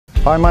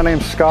Hi, my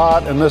name's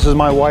Scott, and this is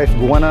my wife,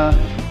 Gwenna.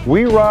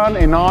 We run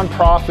a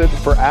nonprofit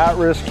for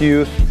at-risk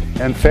youth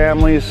and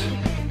families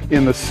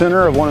in the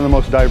center of one of the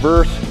most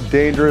diverse,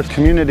 dangerous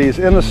communities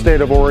in the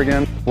state of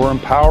Oregon. We're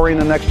empowering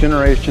the next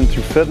generation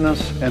through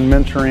fitness and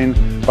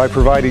mentoring by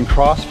providing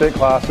CrossFit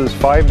classes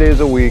 5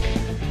 days a week,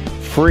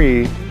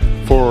 free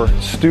for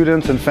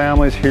students and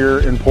families here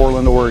in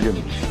Portland,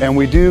 Oregon. And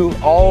we do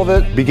all of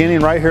it beginning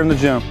right here in the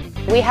gym.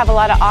 We have a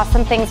lot of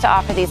awesome things to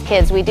offer these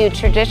kids. We do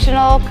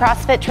traditional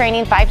CrossFit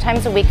training 5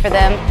 times a week for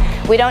them.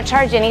 We don't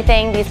charge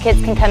anything. These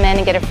kids can come in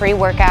and get a free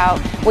workout.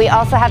 We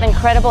also have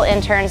incredible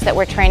interns that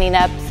we're training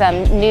up,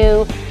 some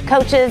new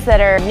coaches that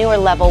are newer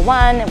level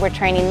 1. We're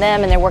training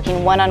them and they're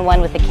working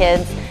one-on-one with the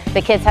kids.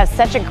 The kids have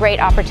such a great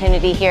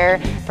opportunity here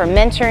for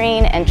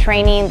mentoring and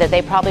training that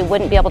they probably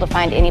wouldn't be able to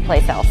find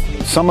anyplace else.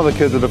 Some of the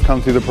kids that have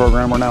come through the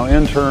program are now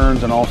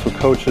interns and also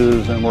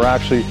coaches, and we're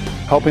actually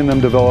helping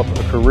them develop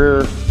a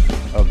career,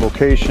 a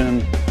vocation,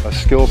 a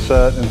skill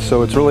set, and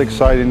so it's really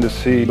exciting to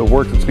see the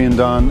work that's being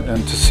done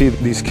and to see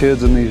these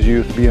kids and these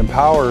youth be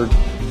empowered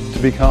to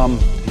become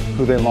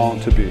who they long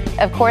to be.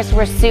 Of course,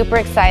 we're super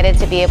excited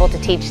to be able to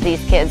teach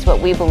these kids what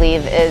we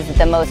believe is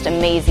the most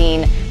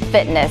amazing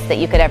fitness that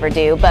you could ever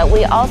do, but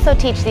we also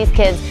teach these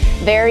kids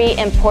very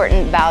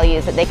important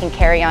values that they can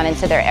carry on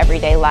into their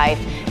everyday life.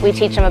 We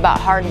teach them about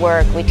hard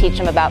work, we teach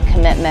them about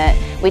commitment,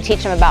 we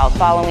teach them about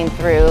following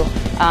through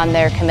on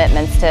their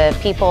commitments to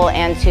people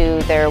and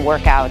to their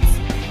workouts.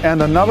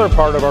 And another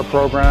part of our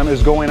program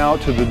is going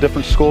out to the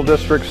different school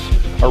districts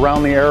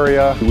around the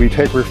area. We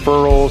take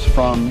referrals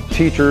from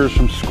teachers,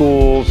 from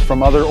schools,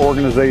 from other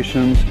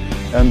organizations,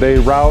 and they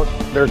route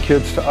their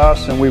kids to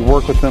us and we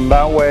work with them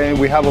that way.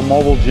 We have a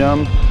mobile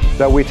gym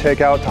that we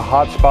take out to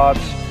hot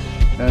spots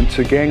and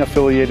to gang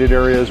affiliated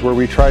areas where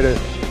we try to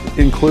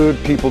include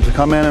people to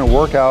come in and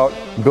work out,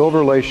 build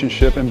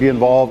relationship, and be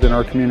involved in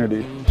our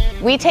community.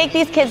 We take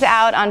these kids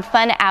out on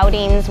fun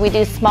outings. We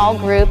do small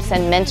groups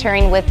and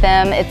mentoring with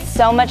them. It's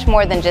so much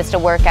more than just a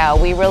workout.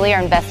 We really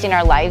are investing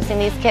our lives in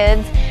these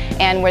kids,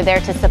 and we're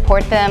there to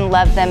support them,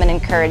 love them, and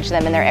encourage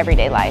them in their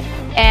everyday life.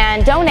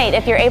 And donate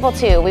if you're able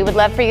to. We would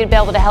love for you to be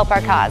able to help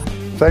our cause.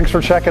 Thanks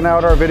for checking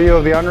out our video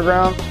of the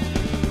Underground.